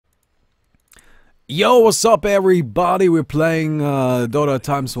Yo, what's up everybody? We're playing Dota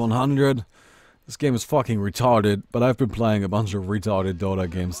times 100. This game is fucking retarded, but I've been playing a bunch of retarded Dota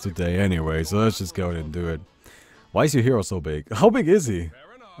games today anyway, so let's just go ahead and do it. Why is your hero so big? How big is he?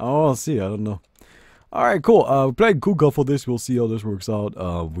 Oh, I'll see, I don't know. Alright, cool. We're playing Kuka for this, we'll see how this works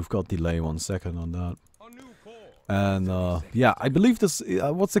out. We've got delay 1 second on that. And yeah, I believe this,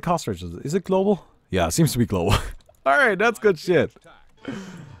 what's the cost rate? Is it global? Yeah, it seems to be global. Alright, that's good shit.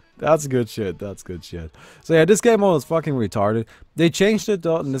 That's good shit, that's good shit. So yeah, this game mode is fucking retarded. They changed it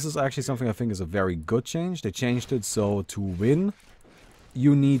though, and this is actually something I think is a very good change. They changed it so to win,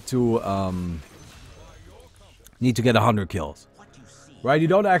 you need to get 100 kills. Right, you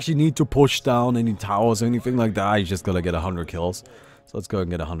don't actually need to push down any towers or anything like that, you just gotta get 100 kills. So let's go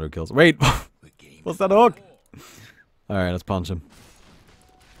and get 100 kills. Wait, what's that hook? Alright, let's punch him.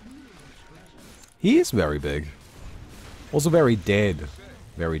 He is very big. Also very dead.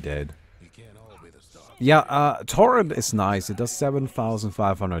 Very dead. Yeah, Torrent is nice. It does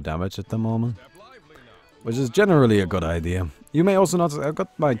 7,500 damage at the moment, which is generally a good idea. You may also notice I've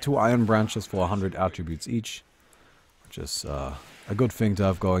got my 2 iron branches for 100 attributes each, which is a good thing to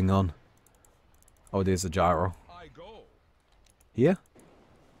have going on. Oh, there's a gyro. Here?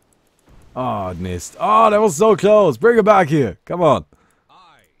 Oh, it missed. Oh, that was so close. Bring it back here. Come on.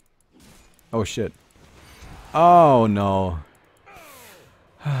 Oh, shit. Oh, no.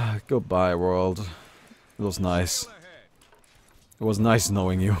 Goodbye, world. It was nice. It was nice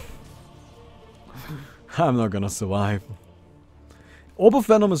knowing you. I'm not gonna survive. Orb of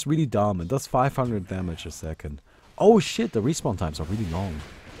Venom is really dumb. It does 500 damage a second. Oh shit, the respawn times are really long.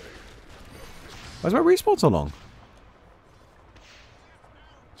 Why is my respawn so long?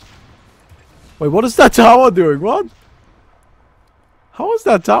 Wait, what is that tower doing? What? How is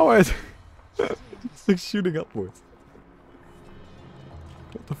that tower? It's like shooting upwards.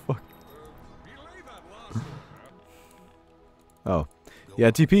 What the fuck? Oh. Yeah,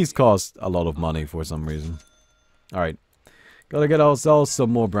 TPs cost a lot of money for some reason. Alright. Gotta get ourselves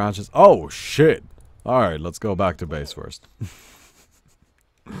some more branches. Oh, shit! Alright, let's go back to base first.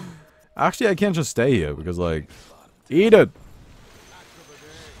 Actually, I can't just stay here, because, like... Eat it!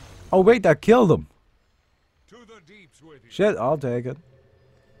 Oh, wait, that killed him! Shit, I'll take it.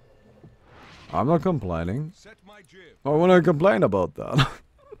 I'm not complaining. I want to complain about that.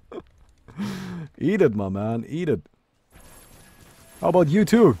 Eat it, my man. Eat it. How about you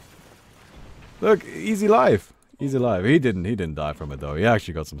too? Look, easy life. Easy life. He didn't die from it though. He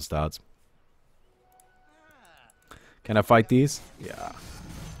actually got some stats. Can I fight these? Yeah.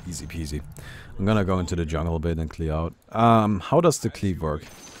 Easy peasy. I'm gonna go into the jungle a bit and clear out. How does the cleave work?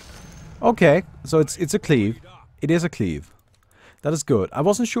 Okay, so it's a cleave. It is a cleave. That is good. I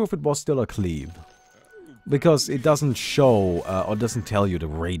wasn't sure if it was still a cleave, because it doesn't show or doesn't tell you the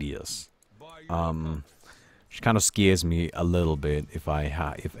radius. Which kind of scares me a little bit if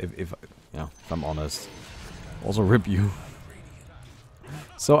if I'm honest. Also rip you.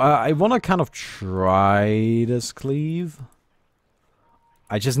 So I want to kind of try this cleave.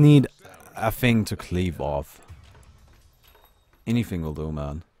 I just need a thing to cleave off. Anything will do,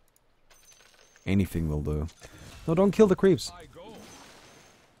 man. Anything will do. No, don't kill the creeps.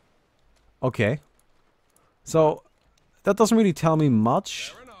 Okay. So, that doesn't really tell me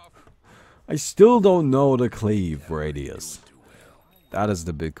much. I still don't know the cleave radius. That is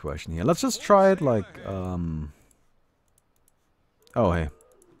the big question here. Let's just try it like, Oh, hey.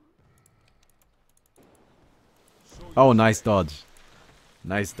 Oh, nice dodge.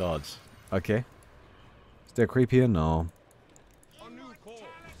 Nice dodge. Okay. Is there a creep here? No.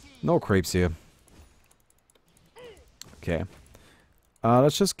 No creeps here. Okay.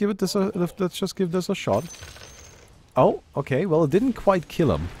 Let's just give this a shot. Oh, okay. Well, it didn't quite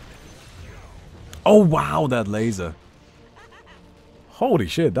kill him. Oh wow, that laser! Holy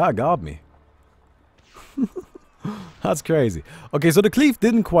shit, that got me. That's crazy. Okay, so the cleave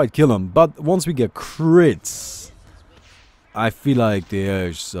didn't quite kill him, but once we get crits, I feel like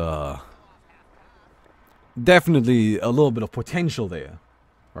there's definitely a little bit of potential there,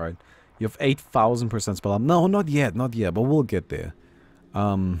 right? You have 8,000% spell up. No, not yet, but we'll get there.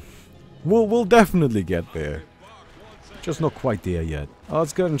 We'll definitely get there. Just not quite there yet. Oh,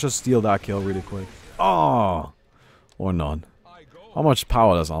 let's go and just steal that kill really quick. Oh! Or not. How much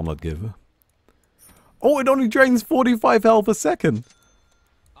power does Armlet give? Oh, it only drains 45 health a second.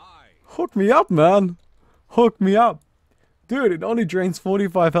 Hook me up, man. Hook me up. Dude, it only drains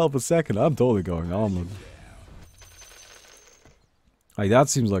 45 health a second. I'm totally going Armlet. Like, that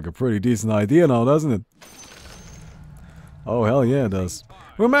seems like a pretty decent idea now, doesn't it? Oh, hell yeah, it does.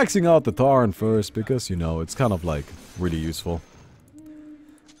 We're maxing out the Torrent first because, you know, it's kind of like really useful.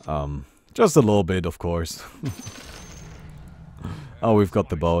 Just a little bit, of course. Oh, we've got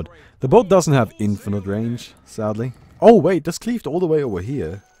the boat. The boat doesn't have infinite range, sadly. Oh, wait, this cleaved all the way over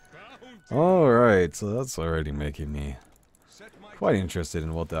here. Alright, so that's already making me quite interested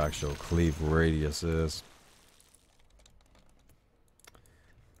in what the actual cleave radius is.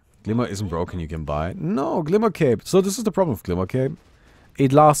 Glimmer isn't broken, you can buy it. No, Glimmer Cape. So this is the problem with Glimmer Cape.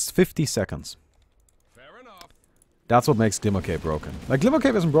 It lasts 50 seconds. That's what makes Glimmer Cape broken. Like, Glimmer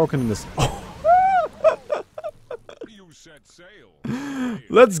Cape isn't broken in this... Oh.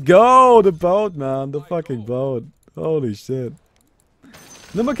 Let's go! The boat, man. The fucking boat. Holy shit.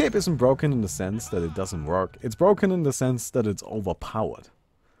 Glimmer Cape isn't broken in the sense that it doesn't work. It's broken in the sense that it's overpowered.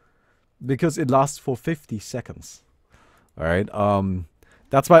 Because it lasts for 50 seconds. Alright,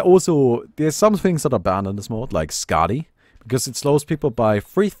 that's why also there's some things that are banned in this mode, like Skadi, because it slows people by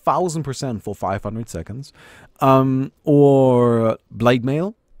 3000% for 500 seconds. Or Blade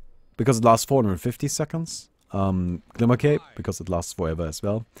Mail, because it lasts 450 seconds. Glimmer Cape, because it lasts forever as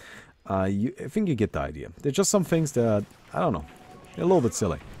well. I think you get the idea. There's just some things that, I don't know, they're a little bit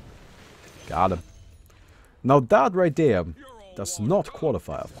silly. Got him. Now that right there does not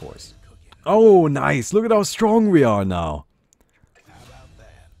qualify, of course. Oh, nice. Look at how strong we are now.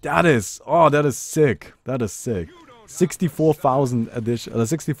 That is, oh, that is sick. That is sick. 64,000 addition,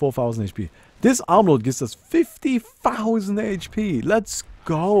 64,000 HP. This armload gives us 50,000 HP. Let's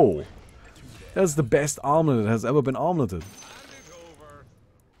go. That's the best armlet that has ever been armleted.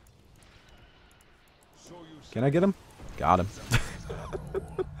 Can I get him? Got him.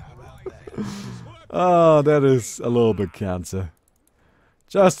 Oh, that is a little bit cancer.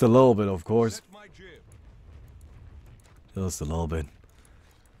 Just a little bit, of course. Just a little bit.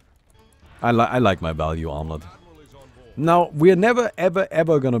 I like my value armlet. Now, we're never, ever,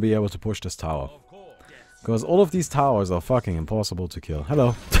 ever gonna be able to push this tower. Because all of these towers are fucking impossible to kill.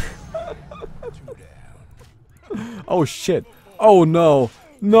 Hello. Oh shit. Oh no.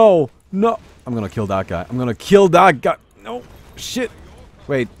 No. No. I'm gonna kill that guy. I'm gonna kill that guy. No. Shit.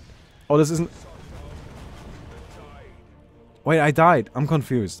 Wait. Oh, this isn't... Wait, I died. I'm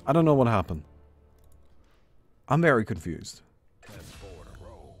confused. I don't know what happened. I'm very confused.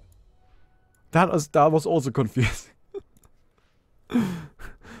 That was also confusing.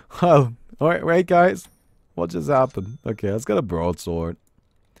 Well, wait guys. What just happened? Okay, let's get a broadsword.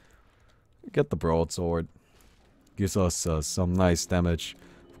 Get the broadsword. Gives us some nice damage.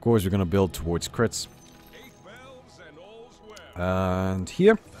 Of course, we're gonna build towards crits. And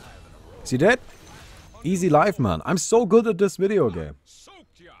here. See that? Easy life, man. I'm so good at this video game.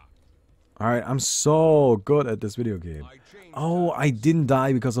 Alright, I'm so good at this video game. Oh, I didn't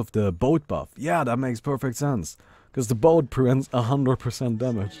die because of the boat buff. Yeah, that makes perfect sense. Because the boat prevents 100%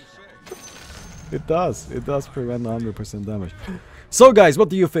 damage. It does. It does prevent 100% damage. So guys, what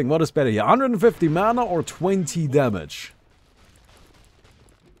do you think? What is better here? 150 mana or 20 damage?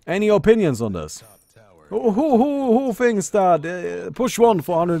 Any opinions on this? Who thinks that push 1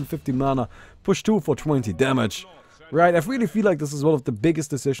 for 150 mana, push 2 for 20 damage? Right, I really feel like this is one of the biggest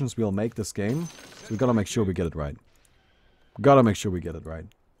decisions we'll make this game. So we gotta make sure we get it right. Gotta make sure we get it right.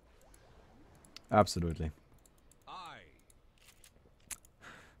 Absolutely.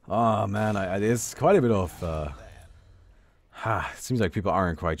 Oh man, there's quite a bit of... it seems like people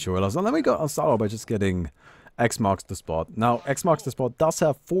aren't quite sure. So let me go. I'll start off by just getting X marks the spot. Now, X marks the spot does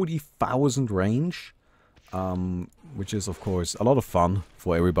have 40,000 range. Which is, of course, a lot of fun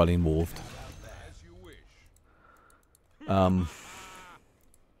for everybody involved. You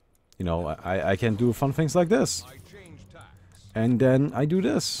know, I can do fun things like this. And then I do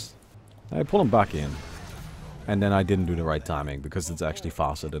this. I pull him back in. And then I didn't do the right timing, because it's actually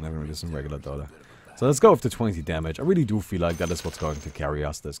faster than everyone is in regular Dota. So let's go with the 20 damage. I really do feel like that is what's going to carry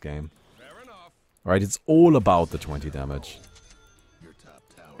us this game. Alright, it's all about the 20 damage.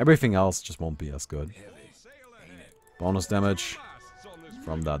 Everything else just won't be as good. Bonus damage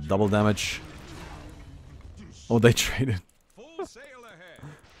from that double damage. Oh, they traded.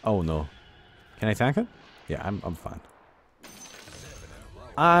 Oh no. Can I tank it? Yeah, I'm fine.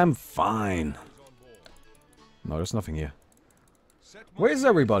 I'm fine. No, there's nothing here. Where's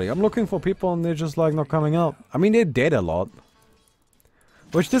everybody? I'm looking for people and they're just like not coming out. I mean, they're dead a lot.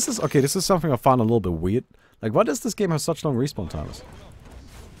 Which this is, okay, this is something I found a little bit weird. Like, why does this game have such long respawn times?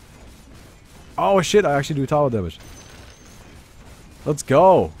 Oh shit, I actually do tower damage. Let's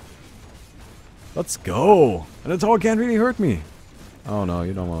go. Let's go. And the tower can't really hurt me. Oh no,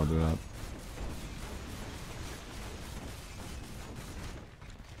 you don't want to do that.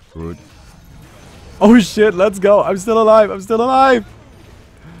 Rude. Oh shit, let's go. I'm still alive. I'm still alive.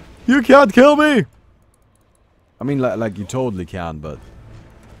 You can't kill me. I mean, like you totally can, but...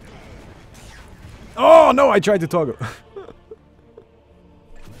 Oh, no, I tried to toggle.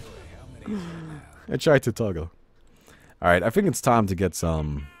 I tried to toggle. Alright, I think it's time to get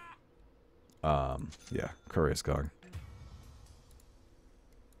some... yeah, couriers going.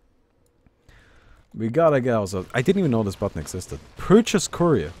 We gotta get ourselves... I didn't even know this button existed. Purchase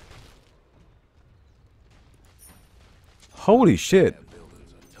courier. Holy shit.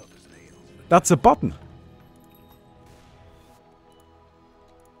 That's a button.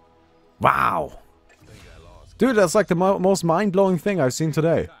 Wow. Dude, that's like the most mind-blowing thing I've seen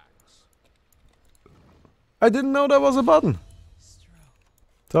today. I didn't know that was a button.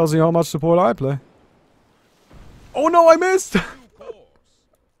 Tells you how much support I play. Oh no, I missed!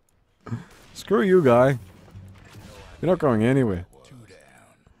 Screw you, guy. You're not going anywhere.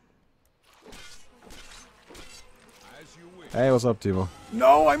 Hey, what's up, Timo?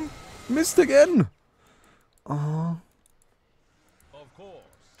 No, I missed again! Oh.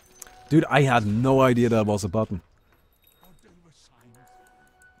 Dude, I had no idea that was a button.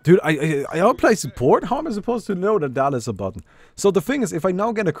 Dude, I don't play support? How am I supposed to know that that is a button? So the thing is, if I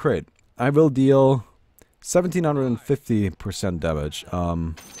now get a crit, I will deal 1750% damage.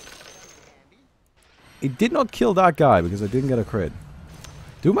 It did not kill that guy because I didn't get a crit.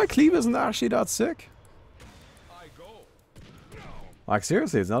 Dude, my cleave isn't actually that sick. Like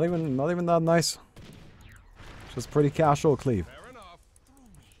seriously, it's not even that nice. Just pretty casual cleave.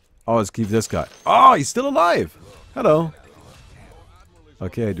 Oh, let's keep this guy. Oh, he's still alive. Hello.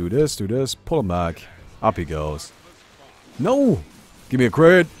 Okay, do this, pull him back. Up he goes. No! Give me a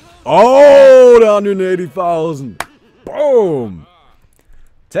crit. Oh, the 180,000. Boom!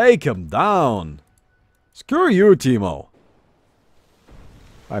 Take him down. Screw you, Timo.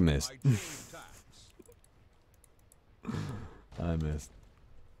 I missed. I missed.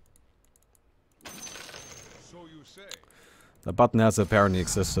 The button has apparently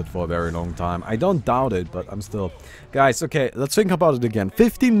existed for a very long time. I don't doubt it, but I'm still... Guys, okay, let's think about it again.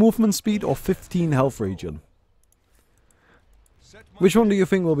 15 movement speed or 15 health regen? Which one do you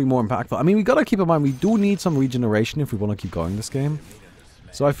think will be more impactful? I mean, we gotta keep in mind, we do need some regeneration if we want to keep going this game.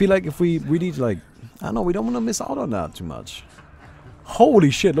 So I feel like if we really, like... I don't know, we don't want to miss out on that too much.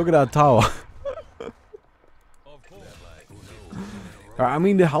 Holy shit, look at that tower. I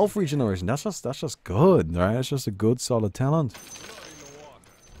mean, the health regeneration, that's just good, right? That's just a good, solid talent.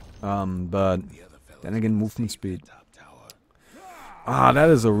 But then again, movement speed. Ah,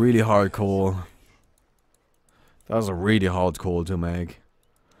 that is a really hard call. That was a really hard call to make.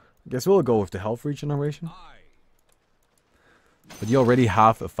 I guess we'll go with the health regeneration. But you already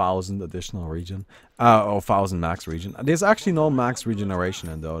have 1,000 additional regen. Or 1,000 max regen. There's actually no max regeneration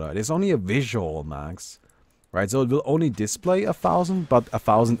in Dota. There's only a visual max. Right, so it will only display 1,000, but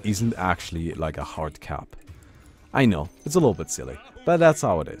 1,000 isn't actually like a hard cap. I know, it's a little bit silly, but that's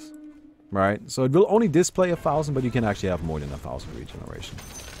how it is. Right, so it will only display 1,000, but you can actually have more than 1,000 regeneration.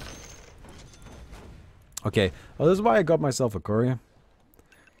 Okay, well this is why I got myself a courier.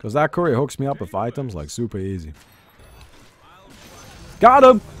 Because that courier hooks me up with items like super easy. Got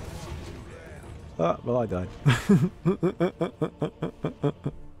him! Well I died.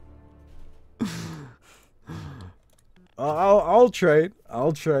 I'll trade.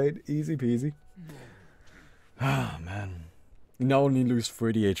 I'll trade. Easy peasy. Ah, man. You now only lose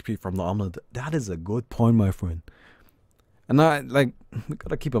 30 HP from the omelet. That is a good point, my friend. And we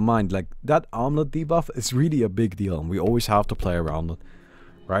gotta keep in mind, like, that omelet debuff is really a big deal. And we always have to play around it.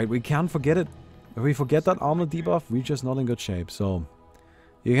 Right? We can't forget it. If we forget that omelet debuff, we're just not in good shape. So,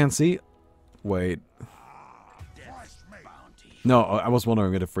 you can see... Wait. No, I was wondering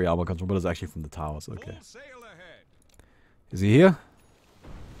where the free armor comes from, but it's actually from the towers. Okay. Is he here?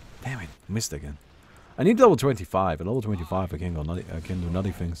 Damn it, missed again. I need level 25. At level 25 I can go nutty, I can do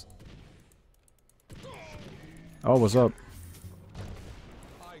nutty things. Oh, what's up?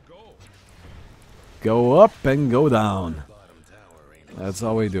 Go up and go down. That's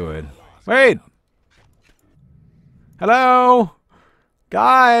how we do it. Wait! Hello!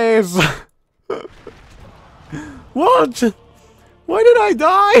 Guys! What? Why did I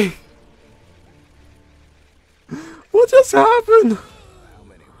die? What just happened?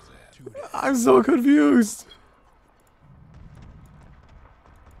 I'm so confused.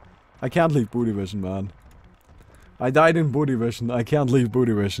 I can't leave booty vision, man. I died in booty vision. I can't leave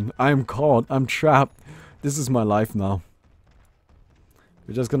booty vision. I'm caught. I'm trapped. This is my life now.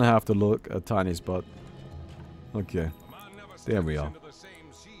 We're just gonna have to look at Tiny's butt. Okay. There we are.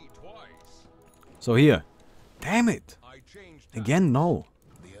 So here. Damn it. Again, no.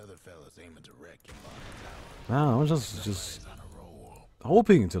 Wow, I was just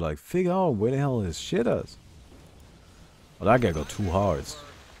hoping to like figure out where the hell his shit is. Well, that guy got 2 hearts.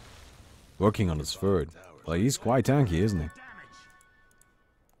 working on his third. Like, he's quite tanky, isn't he?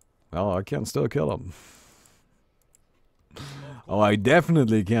 Well, I can still kill him. Oh, I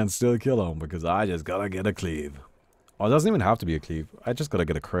definitely can still kill him, because I just gotta get a cleave. Oh, it doesn't even have to be a cleave. I just gotta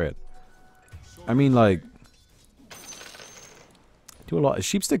get a crit. I mean, like... do a lot. Is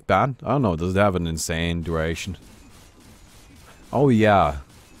Sheepstick bad? I don't know. Does it have an insane duration? Oh, yeah.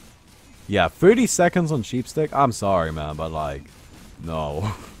 Yeah, 30 seconds on Sheepstick? I'm sorry, man, but like...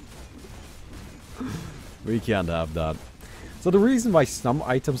 no. We can't have that. So the reason why some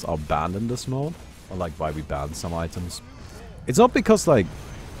items are banned in this mode, or like why we ban some items, it's not because like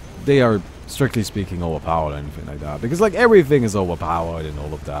they are strictly speaking overpowered or anything like that. Because like everything is overpowered and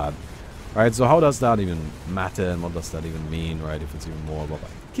all of that. Right, so how does that even matter and what does that even mean, right, if it's even more about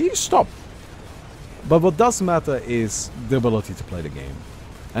like, can you stop? But what does matter is the ability to play the game.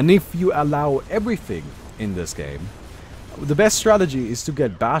 And if you allow everything in this game, the best strategy is to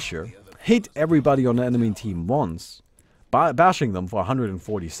get Basher, hit everybody on the enemy team once, bashing them for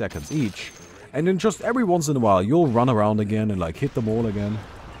 140 seconds each, and then just every once in a while you'll run around again and like hit them all again.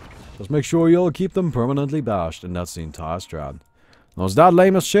 Just make sure you'll keep them permanently bashed, and that's the entire strat. Now is that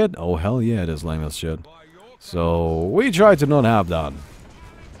lame as shit? Oh hell yeah, it is lame as shit. So we try to not have that.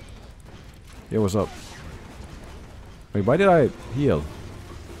 Yeah, what's up? Wait, why did I heal?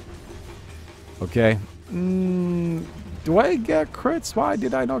 Okay. Do I get crits? Why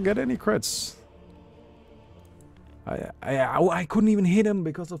did I not get any crits? I couldn't even hit him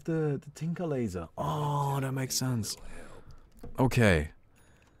because of the Tinker Laser. Oh, that makes sense. Okay.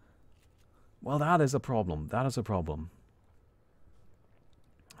 Well, that is a problem. That is a problem.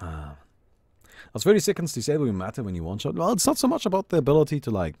 Does 30 seconds disabling matter when you one-shot? Well, it's not so much about the ability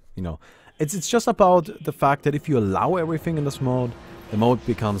to, like, you know... It's just about the fact that if you allow everything in this mode, the mode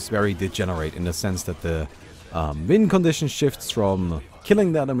becomes very degenerate in the sense that the win condition shifts from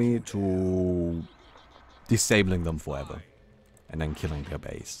killing the enemy to disabling them forever. And then killing their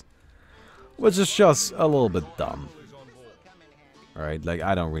base. Which is just a little bit dumb. Alright, like,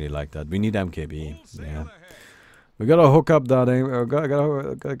 I don't really like that. We need MKB. Yeah. We gotta hook up that...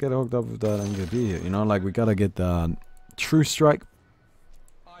 gotta get hooked up with that MKB here. You know, like, we gotta get that True Strike.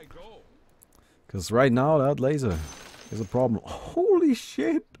 Because right now, that laser is a problem. Holy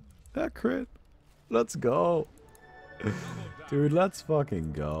shit! That crit. Let's go. Dude, let's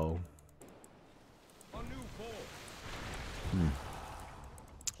fucking go.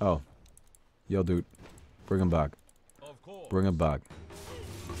 Oh. Yo, dude. Bring him back. Bring him back.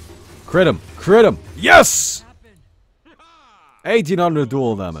 Crit him! Crit him! Yes! 1800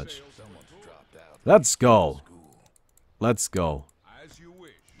 dual damage. Let's go. Let's go.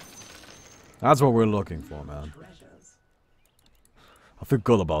 That's what we're looking for, man. I feel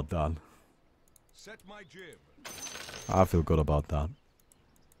good about that. I feel good about that.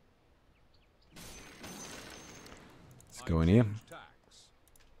 Let's go in here.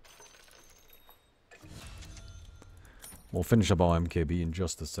 We'll finish up our MKB in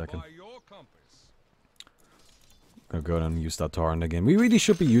just a second. Gonna go and use that torrent again. We really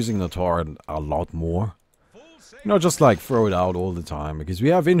should be using the torrent a lot more. You know, just like throw it out all the time, because we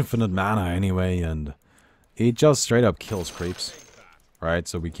have infinite mana anyway, and it just straight up kills creeps. Right,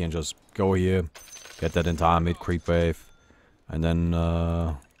 so we can just go here, get that entire mid creep wave, and then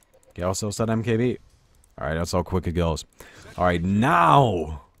get ourselves that MKB. Alright, that's how quick it goes. Alright,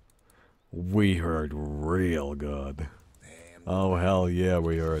 now we heard real good. Oh hell yeah,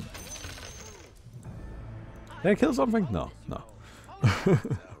 we heard. Did I kill something? No, no.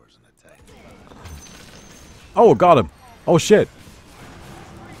 Oh, got him. Oh, shit.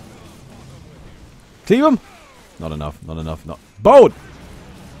 Cleave him? Not enough, not enough, not. Boat!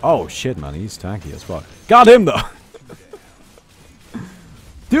 Oh, shit, man. He's tanky as fuck. Got him, though.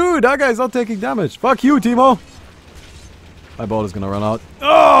 Dude, that guy's not taking damage. Fuck you, Timo. My boat is gonna run out.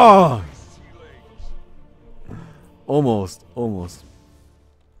 Oh! Almost, almost.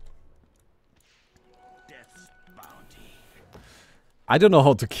 I don't know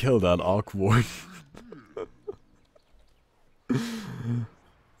how to kill that awkward.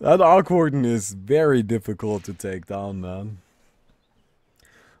 That Awkwardin is very difficult to take down, man.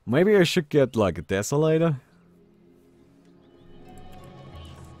 Maybe I should get like a Desolator.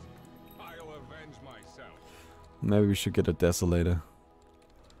 I'll avenge myself. Maybe we should get a Desolator.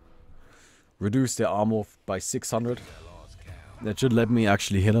 Reduce their armor by 600. That should let me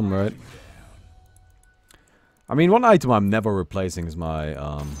actually hit him, right? I mean, one item I'm never replacing is my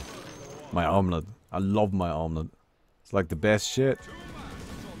my armlet. I love my armlet. It's like the best shit.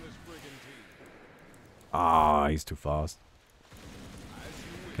 Ah, he's too fast.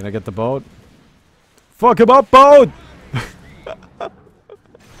 Can I get the boat? Fuck him up, boat!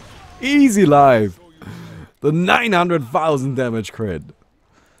 Easy life. The 900,000 damage crit.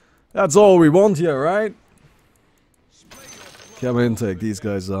 That's all we want here, right? Come in, take these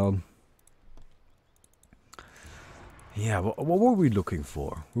guys down. Yeah, what were we looking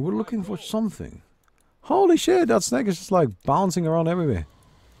for? We were looking for something. Holy shit, that snake is just like bouncing around everywhere.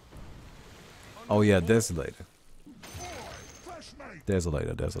 Oh yeah, Desolator.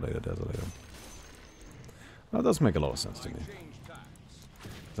 Desolator. That does make a lot of sense to me.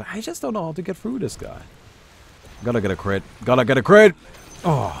 I just don't know how to get through this guy. Gotta get a crit.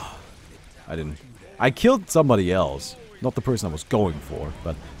 Oh, I didn't. I killed somebody else. Not the person I was going for,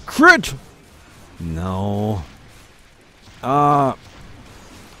 but crit! No.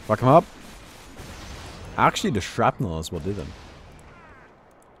 Fuck him up. Actually, the shrapnel is what did him.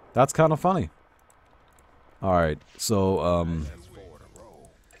 That's kind of funny. Alright, so,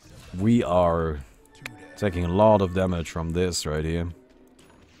 we are taking a lot of damage from this right here.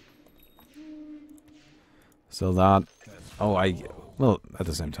 So that... Oh, well, at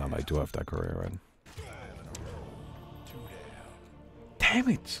the same time, I do have that career, right? Damn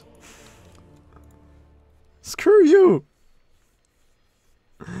it! Screw you!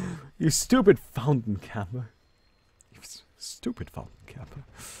 You stupid fountain camper. You stupid fountain camper.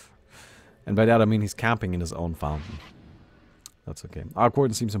 And by that I mean he's camping in his own fountain. That's okay. Our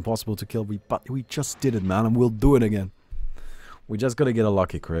Corden seems impossible to kill, but we just did it, man, and we'll do it again. We just gotta get a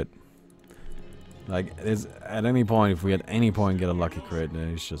lucky crit. Like, at any point, if we at any point get a lucky crit, then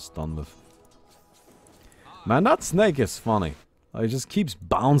it's just done with. Man, that snake is funny. Like, it just keeps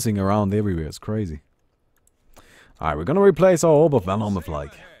bouncing around everywhere. It's crazy. Alright, we're gonna replace our orb of venom with,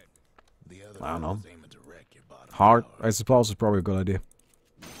 like, I don't know, heart, I suppose, is probably a good idea.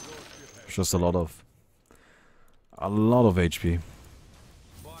 It's just a lot of HP.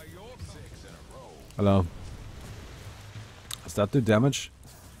 Hello. Does that do damage?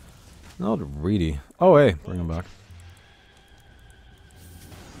 Not really. Oh, hey, bring him back.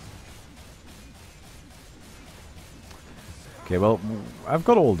 Okay, well, I've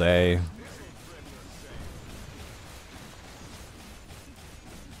got all day.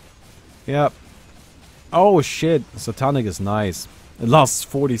 Yep. Oh shit, Satanic is nice. It lasts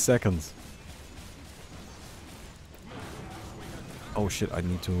 40 seconds. Oh shit, I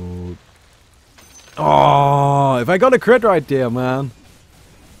need to... Oh, if I got a crit right there, man.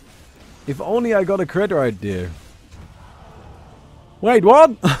 If only I got a crit right there. Wait,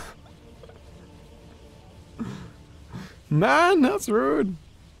 what? Man, that's rude.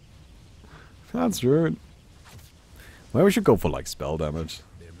 That's rude. Well, we should go for like spell damage.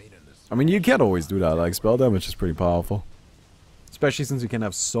 I mean, you can't always do that. Like, spell damage is pretty powerful. Especially since you can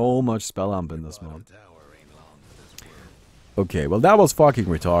have so much spell amp in this mod. Okay, well that was fucking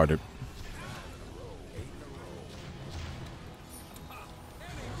retarded.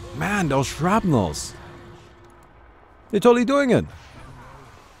 Man, those shrapnels. They're totally doing it.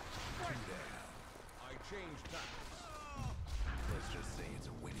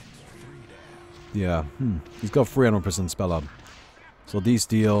 Yeah, he's got 300% spell up. So these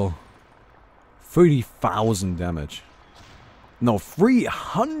deal 30,000 damage. No,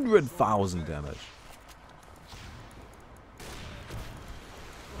 300,000 damage.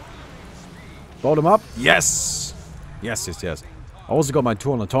 Load him up. Yes! Yes, yes, yes. I also got my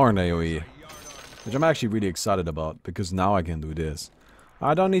 200 torrent AoE. Which I'm actually really excited about. Because now I can do this.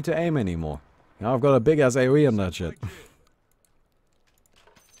 I don't need to aim anymore. Now I've got a big ass AoE on that shit.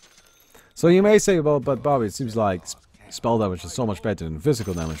 So you may say, well, but Bobby, it seems like spell damage is so much better than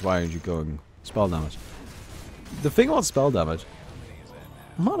physical damage. Why aren't you going spell damage? The thing about spell damage...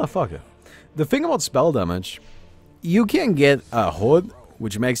 Motherfucker. The thing about spell damage... You can get a hood,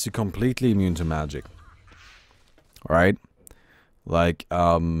 which makes you completely immune to magic. Right? Like,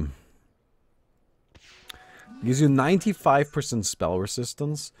 gives you 95% spell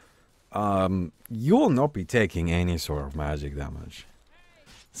resistance. You will not be taking any sort of magic damage.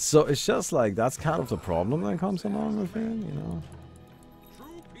 So it's just like, that's kind of the problem that comes along with it, you know?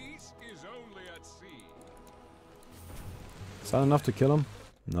 True peace is only at sea. Is that enough to kill him?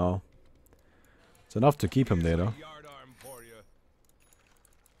 No. It's enough to keep him there, though. Yardarm for you.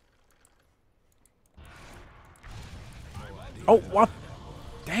 Oh, what?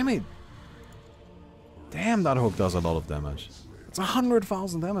 Damn it! Damn, that hook does a lot of damage. It's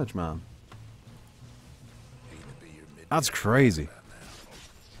 100,000 damage, man. That's crazy.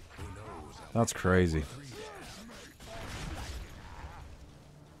 That's crazy.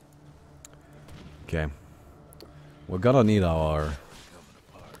 Okay. We're gonna need our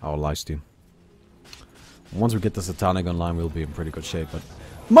lifesteal. Once we get the Satanic online, we'll be in pretty good shape, but...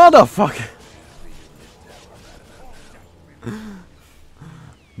 Motherfucker!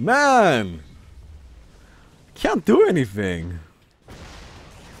 Man! Can't do anything.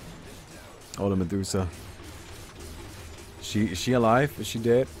 Oh, the Medusa. Is she alive? Is she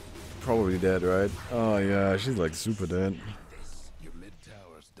dead? Probably dead, right? Oh yeah, she's like super dead. Your mid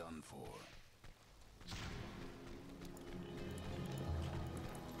tower's done for.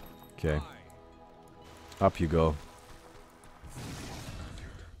 Okay. Up you go.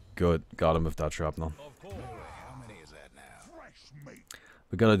 Good. Got him with that shrapnel. How many is that now?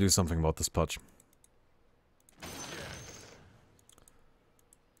 We gotta do something about this putsch.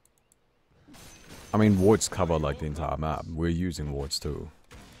 I mean, wards cover like the entire map. We're using wards too.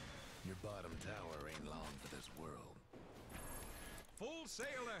 Your bottom tower ain't long for this world. Full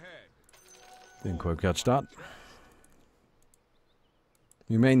sail ahead. Didn't quite catch that.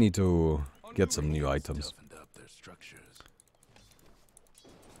 We may need to get some new items. Toughened up their structures.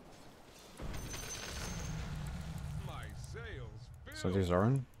 My sails So these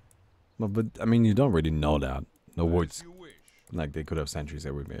aren't? No, but I mean, you don't really know that. No wards. you wish. Like, they could have sentries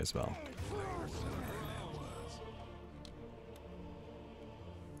everywhere as well.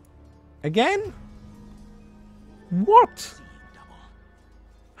 Again? What?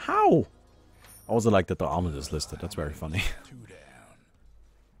 How? I also like that the armor is listed. That's very funny. 2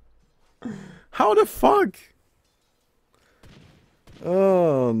 down. How the fuck?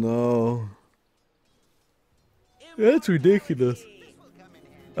 Oh no. That's ridiculous.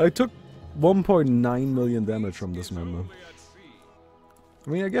 I took 1.9 million damage from this member. Only at sea. I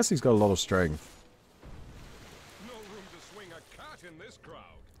mean, I guess he's got a lot of strength. No room to swing a cat in this crowd.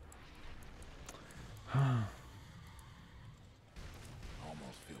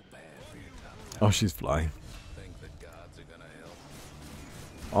 Almost feel bad for your top. Oh, she's flying. Think the gods are gonna help.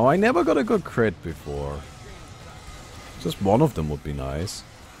 Oh, I never got a good crit before. Just one of them would be nice.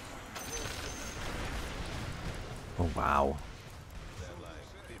 Oh, wow.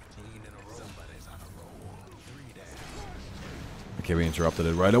 Okay, we interrupted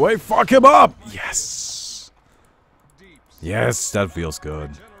it right away. Fuck him up! Yes! Yes, that feels good.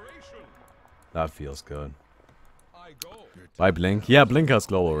 That feels good. I go. Bye, Blink. Yeah, Blink has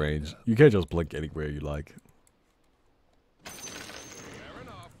global range. You can't just blink anywhere you like. Fair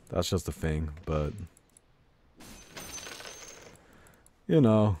enough. That's just a thing, but... You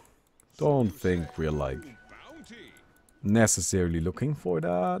know, don't think we're like Bounty. necessarily looking for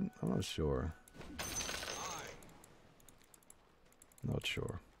that. I'm not sure. Not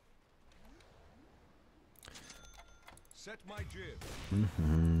sure. Set my jib.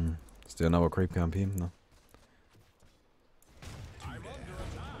 Is there another creep campaign? No. I'm under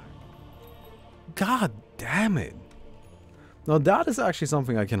attack. God damn it. Now that is actually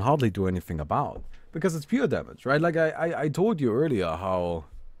something I can hardly do anything about. Because it's pure damage, right? Like I told you earlier how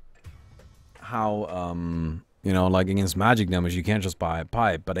you know, like against magic damage you can't just buy a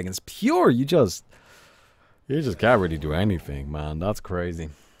pipe, but against pure you just can't really do anything, man. That's crazy.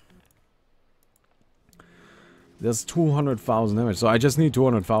 There's 200,000 damage, so I just need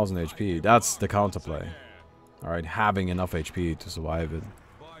 200,000 HP. That's the counterplay. Alright, having enough HP to survive it.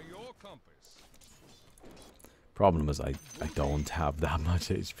 By your compass. Problem is I don't have that much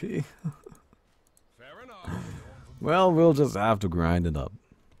HP. Fair enough. Well, we'll just have to grind it up.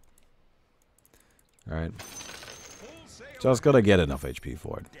 Alright. Full sail. Just gotta get enough HP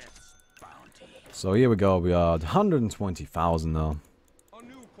for it. So here we go, we are at 120,000 now. A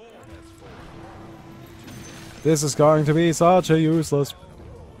new course. This is going to be such a useless...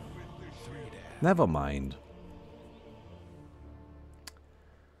 Never mind.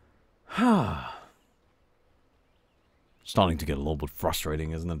 Starting to get a little bit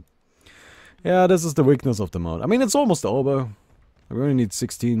frustrating, isn't it? Yeah, this is the weakness of the mode. I mean, it's almost over. We only need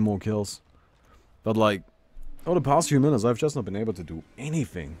 16 more kills. But like, over the past few minutes, I've just not been able to do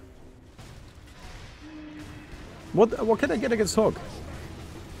anything. What can I get against Hook?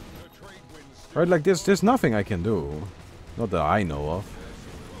 Right, like there's nothing I can do. Not that I know of.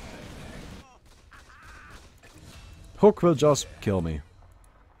 Hook will just kill me.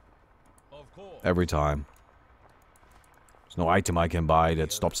 Every time. There's no item I can buy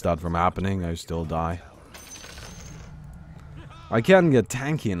that stops that from happening. I still die. I can get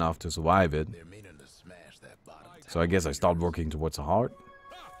tanky enough to survive it. They're meaning to smash that bottom. So I guess I start working towards the heart.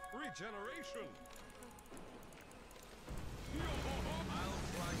 Regeneration.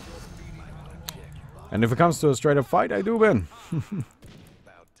 And if it comes to a straight up fight, I do win.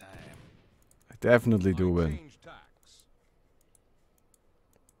 About time. I definitely do win. Change tacks.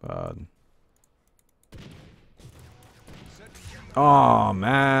 But... Oh,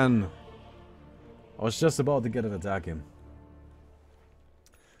 man. I was just about to get an attack in.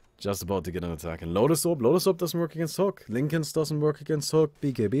 Just about to get an attack. And Lotus Orb. Lotus Orb doesn't work against Hook. Lincoln's doesn't work against Hook.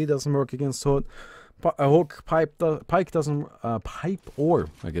 BKB doesn't work against Hook. Hook, Pike doesn't... Pipe or,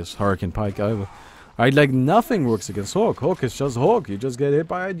 I guess, Hurricane Pike either. Right, like nothing works against Hook. Hook is just Hook. You just get hit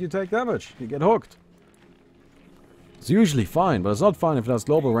by it, you take damage. You get hooked. It's usually fine, but it's not fine if it has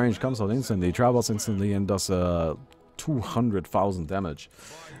global range, comes out instantly, travels instantly, and does 200,000 damage.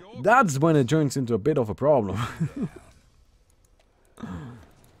 That's when it turns into a bit of a problem.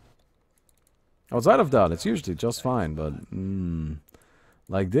 Outside of that, it's usually just fine, but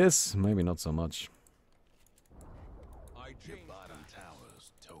like this, maybe not so much.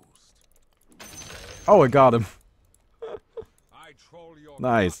 Oh, I got him.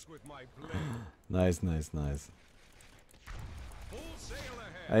 Nice. Nice, nice, nice.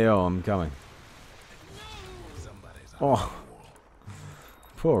 Hey, yo, I'm coming. Oh.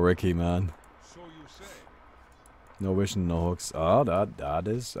 Poor Ricky, man. No vision, no hooks. Oh, that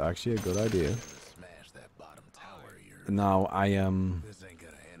is actually a good idea. Now, I am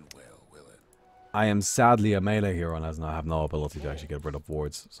sadly a melee hero and I have no ability to actually get rid of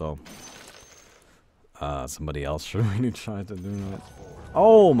wards, so... somebody else should really try to do that.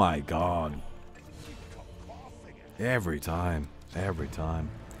 Oh my god. Every time. Every time.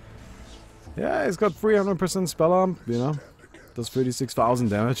 Yeah, he's got 300% spell arm, you know. Does 36,000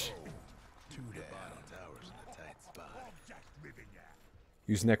 damage.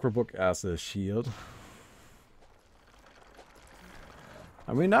 Use Necrobook as a shield.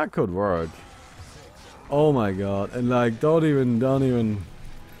 I mean, that could work. Oh my god. And like, don't even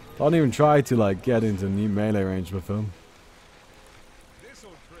try to like get into melee range with him.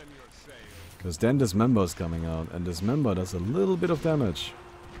 Because then Dismember is coming out, and Dismember does a little bit of damage.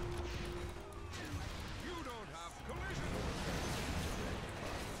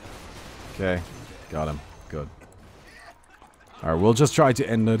 Okay, got him. Good. Alright, we'll just try to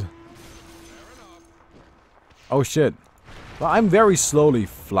end it. Oh shit. Well, I'm very slowly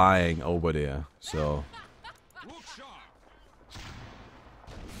flying over there, so...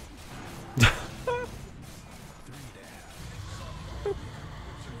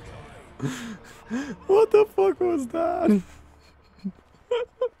 What the fuck was that?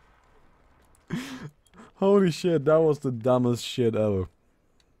 Holy shit, that was the dumbest shit ever.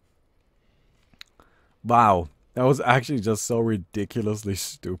 Wow, that was actually just so ridiculously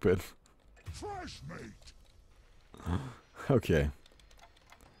stupid. Okay.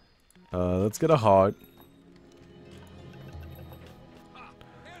 Let's get a heart.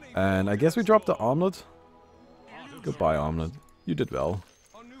 And I guess we dropped the omelet. Goodbye, omelet. You did well.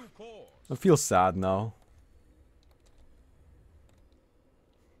 I feel sad now.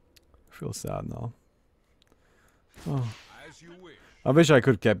 Oh. I wish I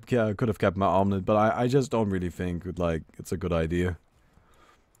could have kept my omelet, but I just don't really think it's a good idea.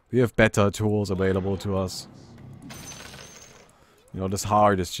 We have better tools available to us. You know, this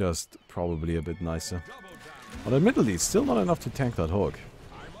heart is just probably a bit nicer. But admittedly, it's still not enough to tank that hook.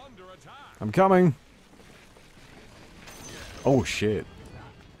 I'm coming. Oh shit.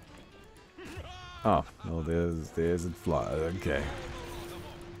 Oh, no, there's it fly. Okay.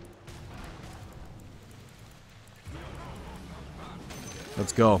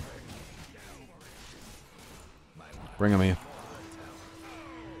 Let's go. Bring him here.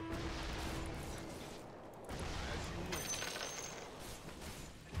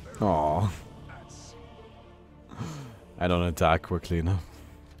 Aww. I don't attack quickly enough.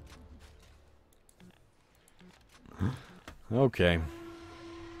 Okay.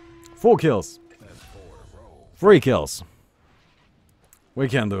 4 kills. 3 kills. We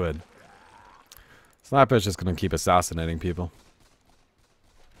can do it. Sniper's just gonna keep assassinating people.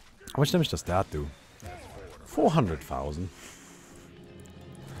 How much damage does that do? 400,000.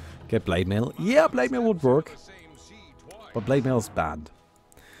 Get Blade Mail. Yeah, Blade Mail would work. But Blade Mail is bad.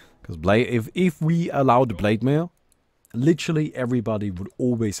 Because if we allowed Blade Mail, literally everybody would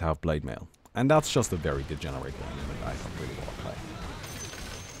always have Blade Mail. And that's just a very degenerate one that I don't really want to play.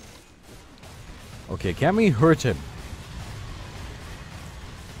 Okay, can we hurt him?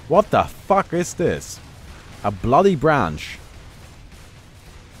 What the fuck is this? A bloody branch.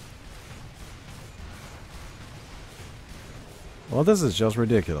 Well, this is just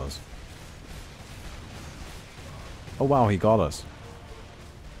ridiculous. Oh wow, he got us.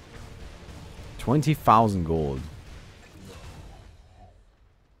 20,000 gold.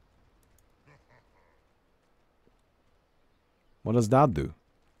 What does that do?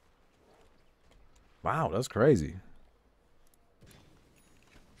 Wow, that's crazy.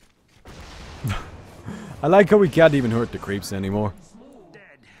 I like how we can't even hurt the creeps anymore.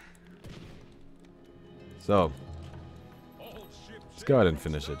 So, Let's go ahead and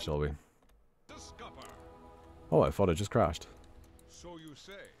finish it, shall we? Oh, I thought it just crashed. So you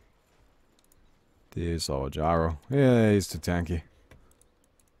say. This or Jaro. Yeah, he's too tanky.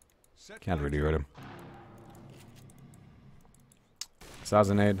 Can't really hurt him.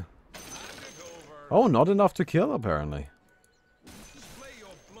 Assassinate. Oh, not enough to kill, apparently.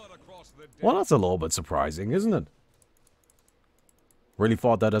 Well, that's a little bit surprising, isn't it? Really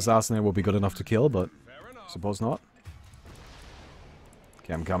thought that Assassinate would be good enough to kill, but suppose not.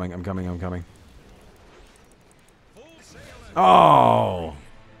 Okay, I'm coming, I'm coming, I'm coming. Oh!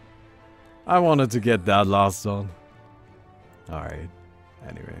 I wanted to get that last one. Alright.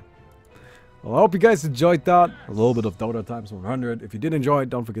 Anyway. Well, I hope you guys enjoyed that. A little bit of Dota times 100. If you did enjoy it,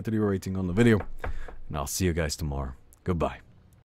 don't forget to leave a rating on the video. And I'll see you guys tomorrow. Goodbye.